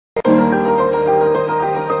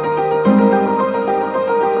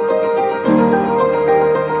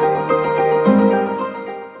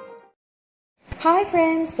Hi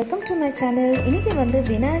friends, welcome to my channel. இன்னைக்கு வந்து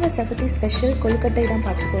Vinayagar Chaturthi special கொழுக்கட்டை தான்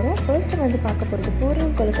பார்க்க போறோம். ஃபர்ஸ்ட் வந்து பார்க்க போறது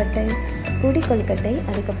பூரணம் கொழுக்கட்டை, புடி கொழுக்கட்டை,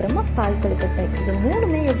 அதுக்கு அப்புறமா பால் கொழுக்கட்டை. இது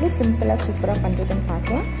மூணுமே எவ்வளவு சிம்பிளா சூப்பரா பண்றதுன்னு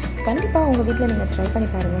பார்க்கலாம். கண்டிப்பா உங்க வீட்ல நீங்க ட்ரை பண்ணி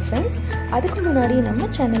பாருங்க फ्रेंड्स. அதுக்கு முன்னாடி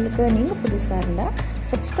நம்ம சேனலுக்கு நீங்க புதுசா இருந்தா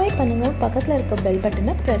Subscribe பண்ணுங்க, பக்கத்துல இருக்க பெல்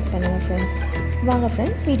பட்டனை பிரஸ் பண்ணுங்க फ्रेंड्स. வாங்க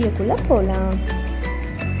फ्रेंड्स வீடியோக்குள்ள போலாம்.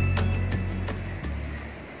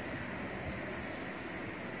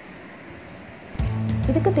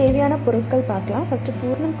 இதுக்கு தேவையான பொருட்கள் பார்க்கலாம். ஃபர்ஸ்ட்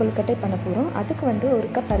பூரணம் கொழுக்கட்டை பண்ண போறோம். அதுக்கு வந்து 1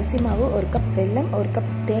 கப் அரிசி மாவு, 1 கப் வெல்லம், 1 கப்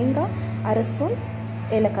தேங்காய், 1/2 ஸ்பூன்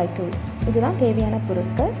ஏலக்காய் தூள். இதுதான் தேவையான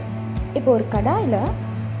பொருட்கள். இப்போ ஒரு கடாயில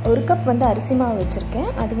 1 கப் வந்து அரிசி மாவு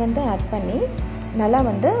வச்சிருக்கேன். அது வந்து ஆட் பண்ணி நல்லா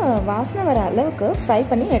வந்து வாசனை வர அளவுக்கு ஃப்ரை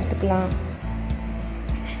பண்ணி எடுத்துக்கலாம்.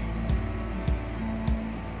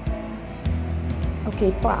 ஓகே,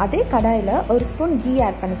 இப்போ அதே கடாயில 1 ஸ்பூன் கீ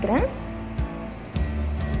ஆட் பண்ணிக்கிறேன்.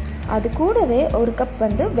 அது கூடவே 1 கப்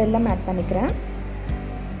வந்து வெல்லம் ஆட் பண்ணிக்கிறேன்.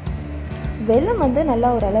 வெல்லம் வந்து நல்லா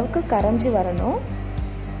ஒரு அளவுக்கு கரைஞ்சி வரணும்.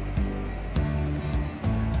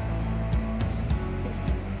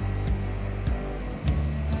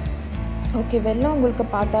 ஓகே, வெல்லம் உங்களுக்கு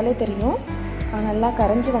பார்த்தாலே தெரியும் நல்லா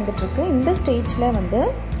கரைஞ்சி வந்துட்டு இருக்கு. இந்த ஸ்டேஜ்ல வந்து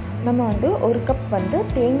நம்ம வந்து 1 கப் வந்து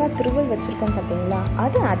தேங்காய் துருவல் வச்சிருக்கோம் பார்த்தீங்களா,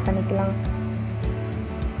 அது ஆட் பண்ணிக்கலாம்.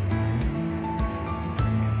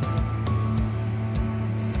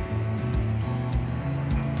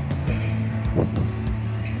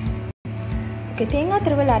 தேங்காய்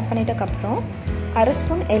துருவல் ஆட் பண்ணிட்டதுக்கப்புறம் 1/2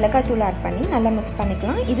 ஸ்பூன் ஏலக்காய் தூள் ஆட் பண்ணி நல்லா மிக்ஸ்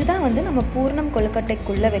பண்ணிக்கலாம். இதுதான் வந்து நம்ம பூரணம்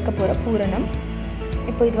கொழுக்கட்டைக்குள்ளே வைக்க போகிற பூரணம்.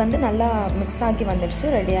 இப்போ இது வந்து நல்லா மிக்ஸ் ஆகி வந்துடுச்சு,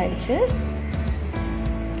 ரெடி ஆகிடுச்சு.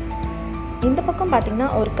 இந்த பக்கம் பார்த்திங்கன்னா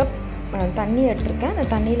 1 கப் தண்ணி எடுத்துருக்கேன். அந்த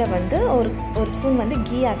தண்ணியில் வந்து ஒரு ஸ்பூன் வந்து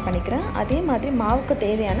கீ ஆட் பண்ணிக்கிறேன். அதே மாதிரி மாவுக்கு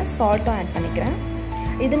தேவையான சால்ட்டும் ஆட் பண்ணிக்கிறேன்.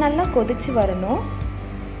 இது நல்லா கொதிச்சு வரணும்.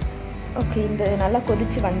 ஓகே, இந்த நல்லா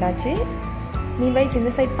கொதிச்சு வந்தாச்சு. மீன்வைஸ்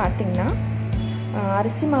இந்த சைட் பார்த்திங்கன்னா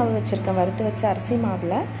அரிசி மாவு வச்சுருக்கேன். வறுத்து வச்ச அரிசி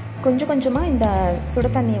மாவில் கொஞ்சம் கொஞ்சமாக இந்த சுட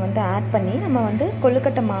தண்ணியை வந்து ஆட் பண்ணி நம்ம வந்து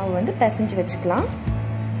கொழுக்கட்டை மாவு வந்து பிசைஞ்சு வச்சுக்கலாம்.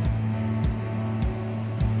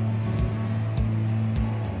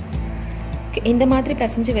 இந்த மாதிரி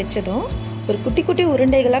பிசைஞ்சு வச்சதும் ஒரு குட்டி குட்டி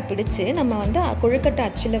உருண்டைகளாக பிடிச்சி நம்ம வந்து கொழுக்கட்டை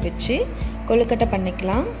அச்சில் வச்சு கொழுக்கட்டை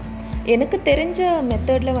பண்ணிக்கலாம். எனக்கு தெரிஞ்ச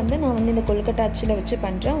மெத்தடில் வந்து நான் வந்து இந்த கொழுக்கட்டை அச்சில் வச்சு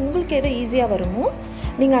பண்ணுறேன். உங்களுக்கு எது ஈஸியாக வருமோ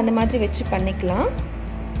நீங்கள் அந்த மாதிரி வச்சு பண்ணிக்கலாம்.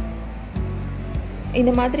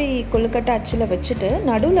 இந்த மாதிரி கொழுக்கட்டை அச்சில் வச்சுட்டு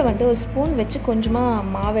நடுவில் வந்து ஒரு ஸ்பூன் வச்சு கொஞ்சமாக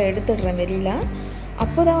மாவை எடுத்துடுறேன் வெளியில்.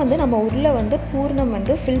 அப்போ தான் வந்து நம்ம உள்ள வந்து பூர்ணம்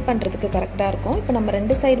வந்து ஃபில் பண்ணுறதுக்கு கரெக்டாக இருக்கும். இப்போ நம்ம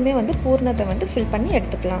 2 சைடுமே வந்து பூர்ணத்தை வந்து ஃபில் பண்ணி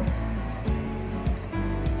எடுத்துக்கலாம்.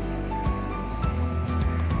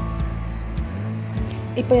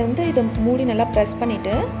 இப்போ வந்து இதை மூடி நல்லா ப்ரெஸ்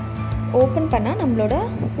பண்ணிவிட்டு ஓப்பன் பண்ணால் நம்மளோட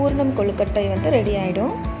பூர்ணம் கொழுக்கட்டை வந்து ரெடி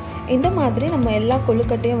ஆகிடும். இந்த மாதிரி நம்ம எல்லா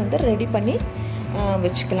கொழுக்கட்டையும் வந்து ரெடி பண்ணி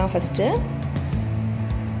வச்சுக்கலாம் ஃபஸ்ட்டு.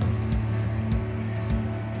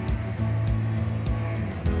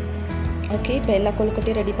 ஓகே, இப்போ எல்லா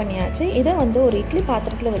கொழுக்கட்டையும் ரெடி பண்ணியாச்சு. இதை வந்து ஒரு இட்லி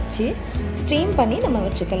பாத்திரத்தில் வச்சு ஸ்டீம் பண்ணி நம்ம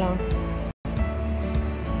வச்சுக்கலாம்.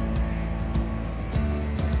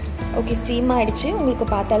 ஓகே, ஸ்டீம் ஆகிடுச்சு. உங்களுக்கு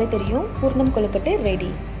பார்த்தாலே தெரியும் பூர்ணம் கொழுக்கட்டை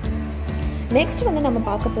ரெடி. நெக்ஸ்ட் வந்து நம்ம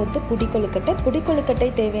பார்க்க போகிறது புடி கொழுக்கட்டை. புடி கொழுக்கட்டை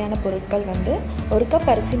தேவையான பொருட்கள் வந்து 1 கப்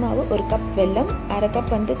அரிசி மாவு, 1 கப் வெல்லம், 1/2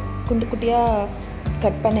 கப் வந்து குண்டு குட்டியாக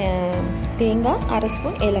கட் பண்ண தேங்காய், 1/2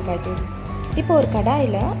 ஸ்பூன் ஏலக்காய் தூள். இப்போ ஒரு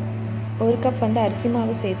கடாயில் 1 கப் வந்து அரிசி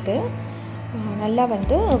மாவு சேர்த்து நல்லா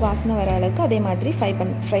வந்து வாசனை வர அளவுக்கு அதே மாதிரி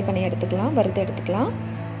ஃப்ரை பண்ணி எடுத்துக்கலாம், வறுத்து எடுத்துக்கலாம்.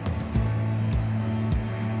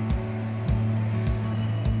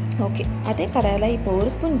 ஓகே, அதே கடாயில் இப்போ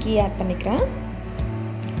 1 ஸ்பூன் கீ ஆட் பண்ணிக்கிறேன்.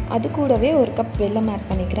 அது கூடவே 1 கப் வெல்லம் ஆட்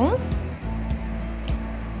பண்ணிக்கிறேன்.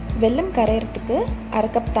 வெல்லம் கரையிறதுக்கு 1/2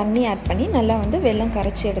 கப் தண்ணி ஆட் பண்ணி நல்லா வந்து வெல்லம்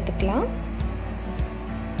கரைச்சி எடுத்துக்கலாம்.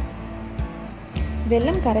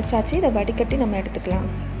 வெல்லம் கரைச்சாச்சு, இதை வடிகட்டி நம்ம எடுத்துக்கலாம்.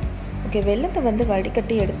 ஓகே, வெல்லத்தை வந்து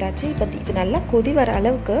வடிகட்டி எடுத்தாச்சு. இப்போ இது நல்லா கொதி வர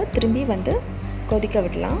அளவுக்கு திரும்பி வந்து கொதிக்க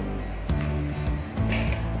விடலாம்.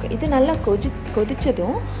 இது நல்லா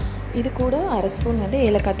கொதித்ததும் இது கூட 1/2 ஸ்பூன் வந்து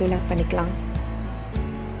ஏலக்காய் தூள் ஆட் பண்ணிக்கலாம்.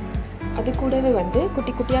 அது கூடவே வந்து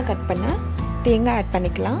குட்டி குட்டியாக கட் பண்ண தேங்காய் ஆட்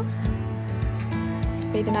பண்ணிக்கலாம்.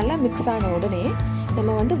 இப்போ இது நல்லா மிக்ஸ் ஆன உடனே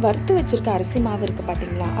நம்ம வந்து வறுத்து வச்சுருக்க அரிசி மாவு இருக்குது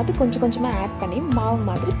பார்த்தீங்களா, அது கொஞ்சம் கொஞ்சமாக ஆட் பண்ணி மாவு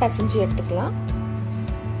மாதிரி பிசைஞ்சு எடுத்துக்கலாம்.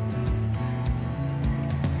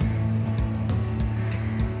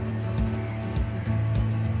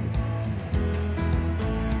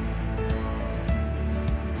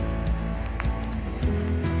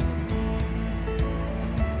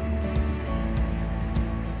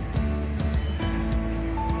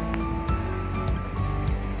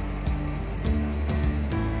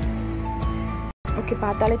 ஓகே,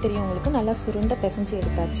 பார்த்தாலே தெரியும் உங்களுக்கு, நல்லா சுருண்டை பிசைஞ்சு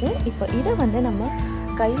எடுத்தாச்சு. இப்போ இதை வந்து நம்ம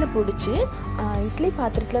கையில் பிடிச்சி இட்லி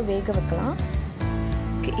பாத்திரத்தில் வேக வைக்கலாம்.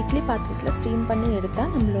 இட்லி பாத்திரத்தில் ஸ்டீம் பண்ணி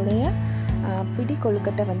எடுத்தால் நம்மளுடைய பிடி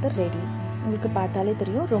கொழுக்கட்டை வந்து ரெடி. உங்களுக்கு பார்த்தாலே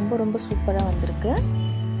தெரியும் ரொம்ப ரொம்ப சூப்பராக வந்திருக்கு.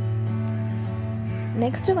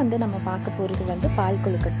 நெக்ஸ்ட்டு வந்து நம்ம பார்க்க போகிறது வந்து பால்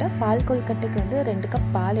கொழுக்கட்டை. பால் கொழுக்கட்டைக்கு வந்து 2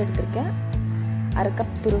 கப் பால் எடுத்திருக்கேன், 1/2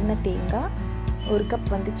 கப் துருவின தேங்காய், 1 கப்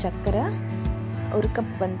வந்து சர்க்கரை, 1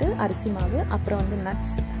 கப் வந்து அரிசி மாவு, அப்புறம் வந்து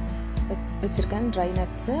நட்ஸ் வச்சுருக்கேன், ட்ரை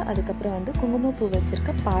நட்ஸு, அதுக்கப்புறம் வந்து குங்குமப்பூ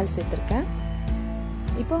வச்சுருக்க பால் சேர்த்துருக்கேன்.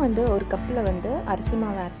 இப்போ வந்து 1 கப்பில் வந்து அரிசி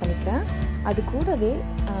மாவு ஆட் பண்ணிக்கிறேன். அது கூடவே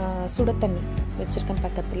சுட தண்ணி வச்சுருக்கேன்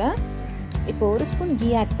பக்கத்தில். இப்போ 1 ஸ்பூன் கீ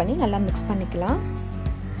ஆட் பண்ணி நல்லா மிக்ஸ் பண்ணிக்கலாம்.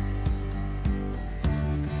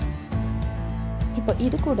 இப்போ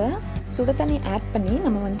இது கூட சுட தண்ணி ஆட் பண்ணி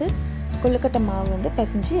நம்ம வந்து கொழுக்கட்டை மாவு வந்து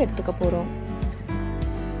பிசைஞ்சு எடுத்துக்க போகிறோம்.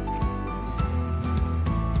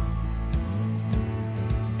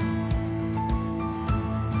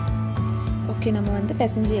 ஓகே, நம்ம வந்து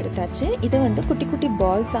பிசைஞ்சு எடுத்தாச்சு. இதை வந்து குட்டி குட்டி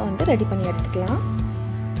பால்ஸாக வந்து ரெடி பண்ணி எடுத்துக்கலாம்.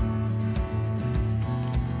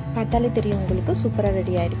 பார்த்தாலே தெரியும் உங்களுக்கு சூப்பராக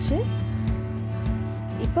ரெடி ஆயிடுச்சு.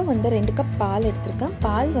 இப்போ வந்து 2 கப் பால் எடுத்துருக்கேன்.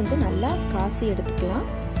 பால் வந்து நல்லா காசி எடுத்துக்கலாம்.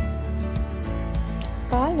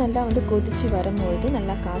 பால் நல்லா வந்து கொதிச்சு வரும்பொழுது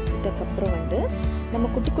நல்லா காசிட்டக்கப்புறம் வந்து நம்ம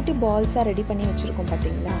குட்டி குட்டி பால்ஸாக ரெடி பண்ணி வச்சுருக்கோம்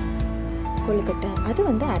பார்த்தீங்களா கொழுக்கட்டை, அது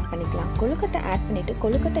வந்து ஆட் பண்ணிக்கலாம். கொழுக்கட்டை ஆட் பண்ணிவிட்டு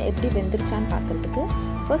கொழுக்கட்டை எப்படி வெந்துருச்சான்னு பார்க்குறதுக்கு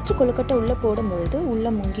ஃபர்ஸ்ட்டு கொழுக்கட்டை உள்ளே போடும்பொழுது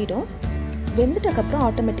உள்ளே முங்கிடும். வெந்துட்டக்கப்புறம்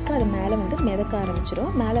ஆட்டோமேட்டிக்காக அது மேலே வந்து மிதக்க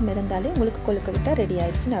ஆரம்பிச்சிடும். மேலே மிதந்தாலே உங்களுக்கு கொழுக்கட்டை ரெடி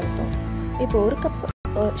ஆயிடுச்சுன்னு அர்த்தம். இப்போ 1 கப்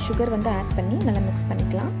சுகர் வந்து ஆட் பண்ணி நல்லா மிக்ஸ்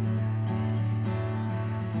பண்ணிக்கலாம்.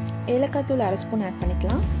 ஏலக்காய் தூள் 1/2 ஸ்பூன் ஆட்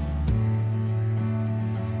பண்ணிக்கலாம்.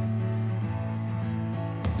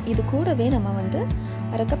 இது கூடவே நம்ம வந்து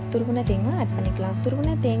 1/2 கப் துருவின தேங்காய் ஆட் பண்ணிக்கலாம்.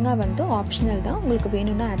 துருவின தேங்காய் வந்து ஆப்ஷனல் தான், உங்களுக்கு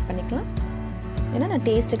வேணும்னா ஆட் பண்ணிக்கலாம். ஏன்னா நான்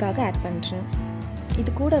டேஸ்ட்டுக்காக ஆட் பண்ணுறேன். இது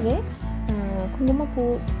கூடவே குங்குமப்பூ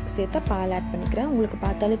சேர்த்த பால் ஆட் பண்ணிக்கிறேன். உங்களுக்கு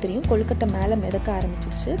பார்த்தாலே தெரியும் கொழுக்கட்டை மேலே மிதக்க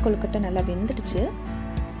ஆரம்பிச்சிருச்சு, கொழுக்கட்டை நல்லா வெந்துடுச்சு.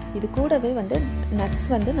 இது கூடவே வந்து நட்ஸ்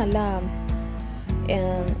வந்து நல்லா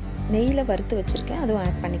நெய்யில் வறுத்து வச்சுருக்கேன், அதுவும்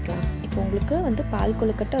ஆட் பண்ணிக்கலாம். இப்போ உங்களுக்கு வந்து பால்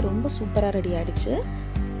கொழுக்கட்டை ரொம்ப சூப்பராக ரெடி ஆகிடுச்சு.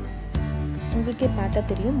 உங்களுக்கே பார்த்தா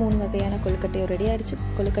தெரியும் 3 வகையான கொழுக்கட்டையும் ரெடி ஆகிடுச்சு.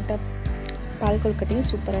 கொழுக்கட்டை பால் கொழுக்கட்டையும்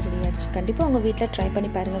சூப்பராக ரெடி ஆகிடுச்சு. கண்டிப்பாக உங்கள் வீட்டில் ட்ரை பண்ணி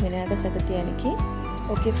பாருங்கள் விநாயகர் சதுர்த்தி அன்னைக்கு.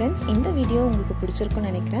 ஓகே ஃப்ரெண்ட்ஸ், இந்த வீடியோ உங்களுக்கு பிடிச்சிருக்குன்னு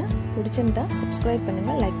நினைக்கிறேன். பிடிச்சிருந்தா சப்ஸ்கிரைப்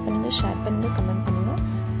பண்ணுங்கள், லைக் பண்ணுங்கள், ஷேர் பண்ணுங்கள், கமெண்ட் பண்ணுங்கள்,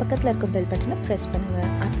 பக்கத்தில் இருக்க பெல் பட்டனை ப்ரெஸ்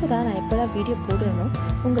பண்ணுங்கள். அப்போ தான் நான் எப்போலாம் வீடியோ போடுறேனோ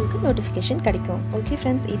உங்களுக்கு நோட்டிஃபிகேஷன் கிடைக்கும். ஓகே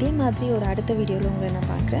ஃப்ரெண்ட்ஸ், இதே மாதிரி ஒரு அடுத்த வீடியோவில் உங்களை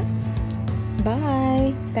நான் பார்க்குறேன். பாய்,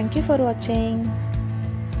 தேங்க்யூ ஃபார் வாட்சிங்.